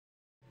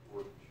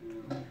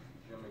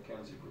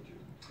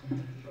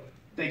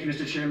Thank you,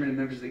 Mr. Chairman and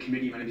members of the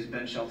committee. My name is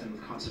Ben Shelton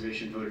with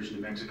Conservation Voters New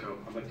Mexico.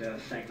 I'd like to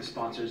thank the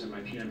sponsors and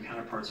my PNM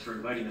counterparts for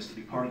inviting us to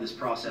be part of this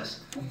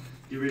process.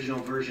 The original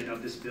version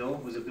of this bill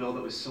was a bill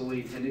that was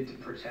solely intended to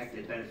protect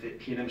and benefit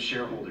PNM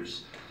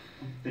shareholders.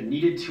 The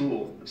needed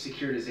tool of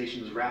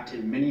securitization was wrapped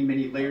in many,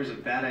 many layers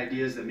of bad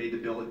ideas that made the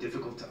bill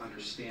difficult to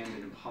understand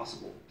and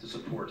impossible to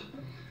support.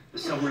 The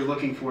sub we're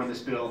looking for in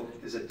this bill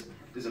is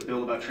a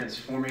bill about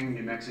transforming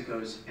New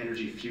Mexico's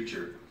energy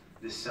future.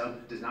 This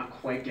sub does not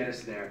quite get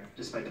us there,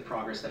 despite the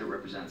progress that it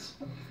represents.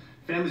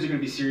 Families are going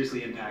to be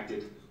seriously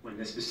impacted when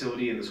this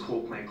facility and this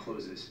coal plant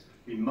closes.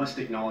 We must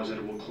acknowledge that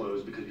it will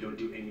close because we don't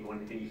do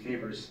anyone any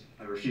favors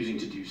by refusing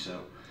to do so.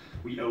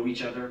 We owe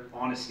each other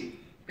honesty.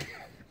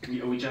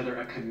 We owe each other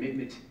a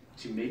commitment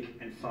to make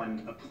and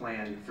fund a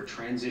plan for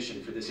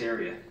transition for this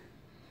area.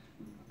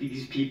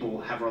 These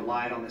people have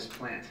relied on this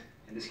plant,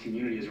 and this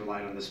community has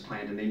relied on this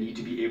plant, and they need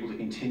to be able to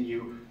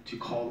continue to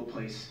call the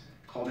place,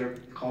 call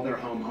their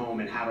home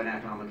home, and have an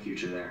economic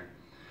future there.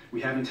 We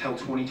have until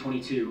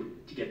 2022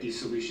 to get these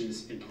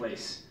solutions in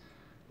place.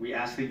 We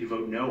ask that you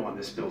vote no on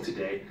this bill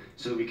today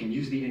so that we can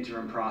use the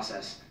interim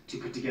process to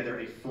put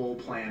together a full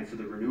plan for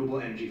the renewable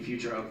energy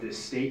future of this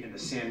state and the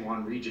San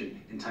Juan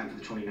region in time for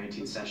the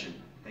 2019 session.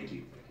 Thank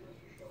you.